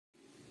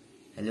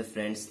Hello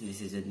friends,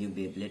 this is a new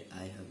Beyblade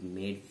I have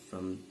made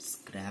from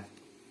scrap.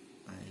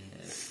 I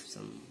have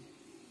some,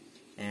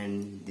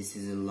 and this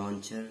is a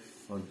launcher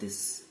for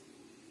this.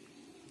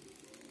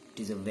 It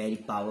is a very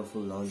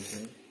powerful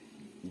launcher.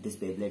 This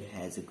Beyblade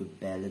has a good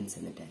balance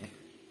and attack.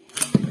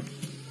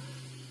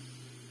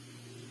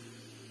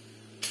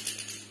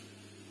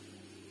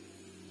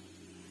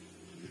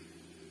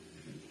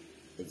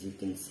 As you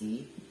can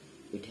see,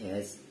 it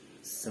has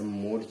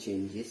some mode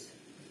changes.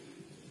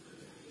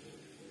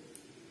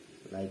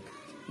 Like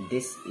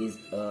this is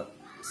a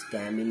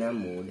stamina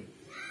mode,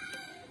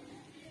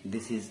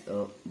 this is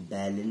a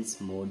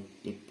balance mode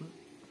tip,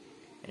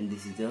 and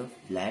this is a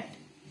flat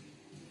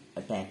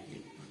attack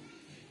tip,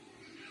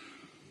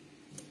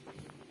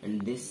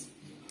 and this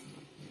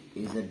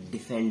is a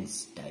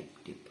defense type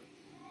tip.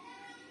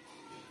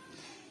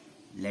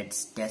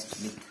 Let's test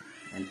with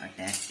an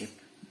attack tip.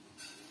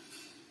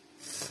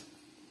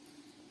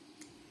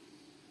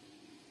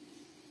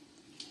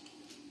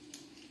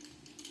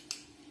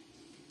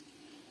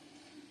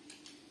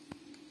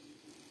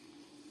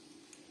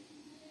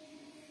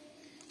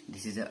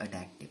 This is the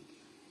attack tip.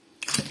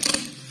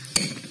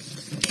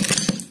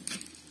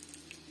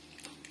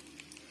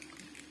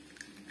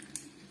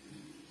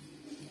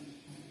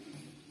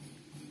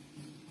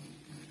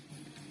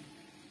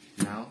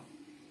 Now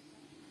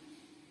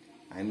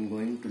I'm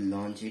going to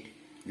launch it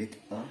with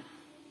a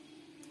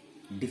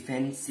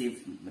defensive,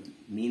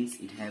 means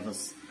it has a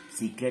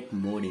secret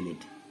mode in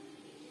it,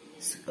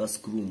 a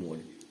screw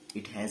mode.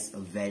 It has a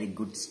very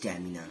good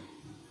stamina.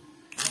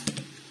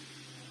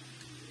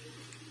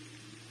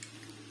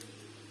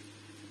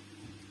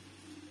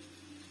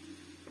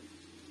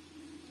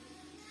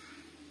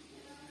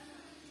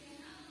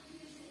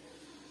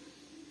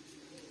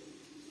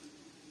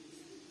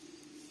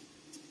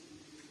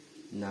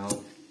 Now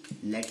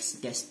let's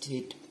test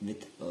it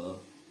with a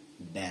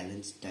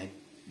balance type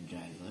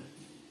driver.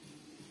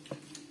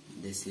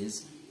 This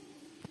is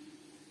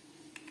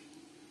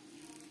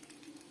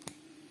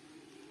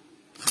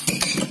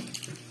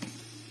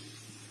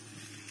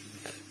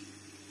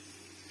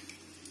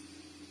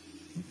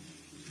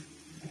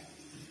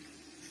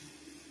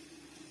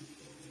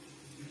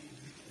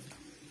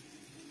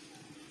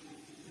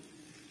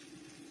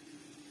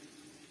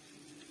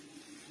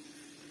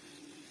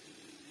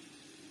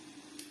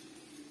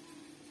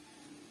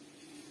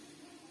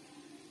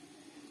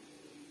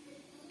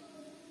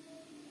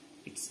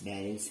its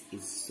balance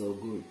is so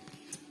good.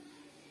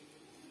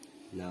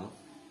 Now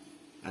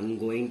I'm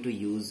going to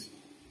use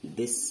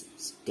this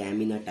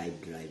stamina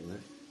type driver.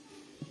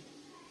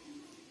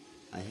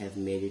 I have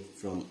made it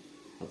from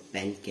a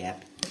pen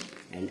cap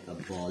and a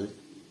ball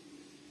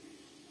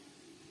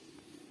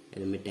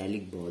and a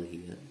metallic ball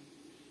here.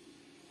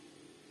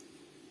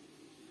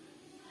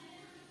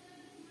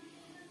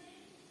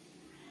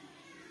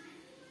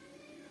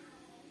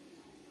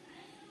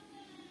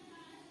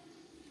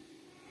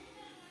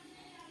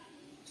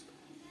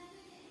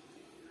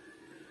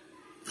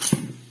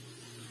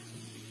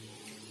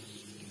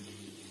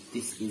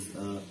 This is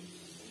a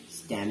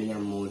stamina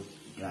mode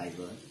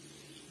driver.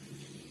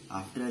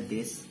 After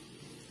this,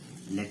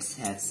 let's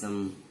have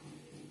some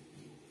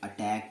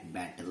attack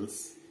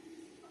battles.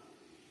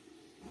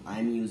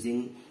 I'm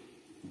using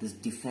this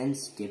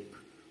defense tip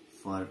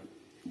for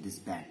this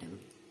battle.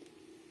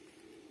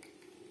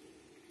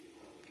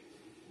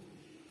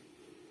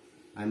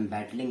 I'm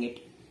battling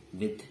it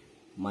with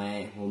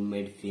my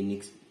homemade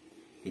Phoenix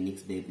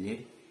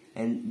Beyblade,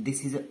 and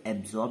this is an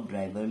absorb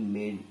driver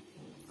made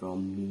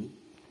from me.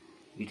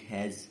 It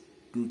has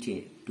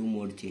two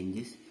mode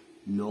changes,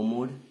 low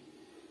mode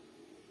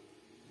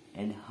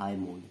and high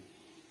mode.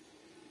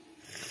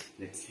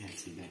 Let's have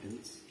some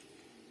battles.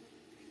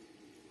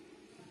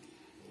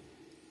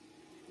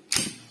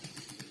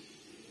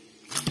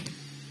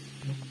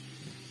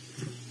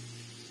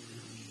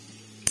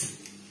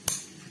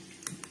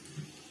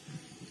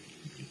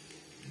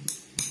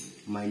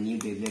 My new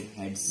Beyblade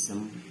had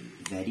some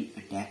very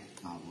attack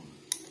power.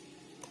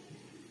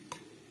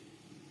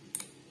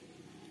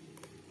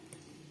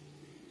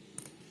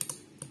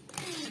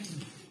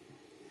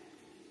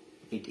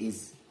 It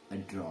is a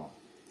draw.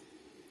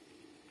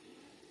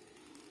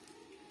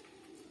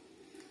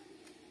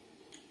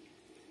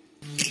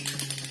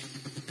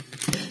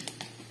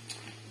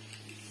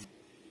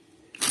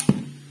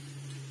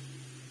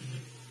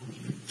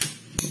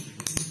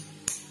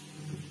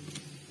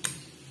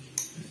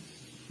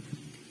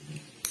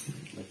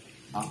 But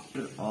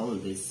after all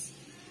this,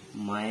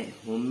 my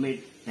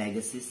homemade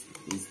Pegasus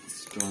is the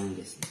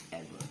strongest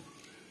ever.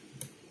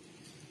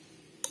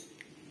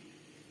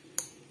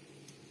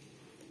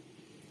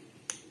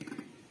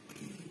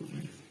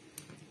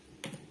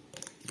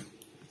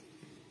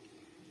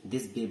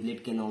 This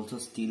Beyblade can also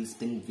still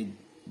spin with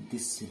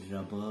this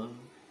rubber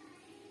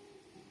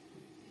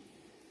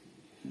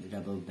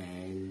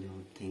band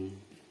or thing.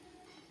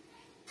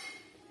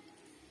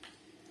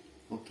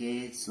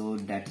 Okay, so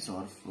that's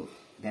all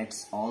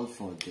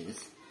for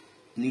this.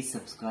 Please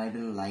subscribe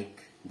and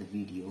like the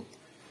video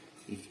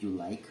if you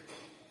like.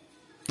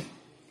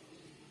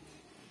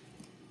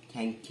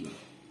 Thank you.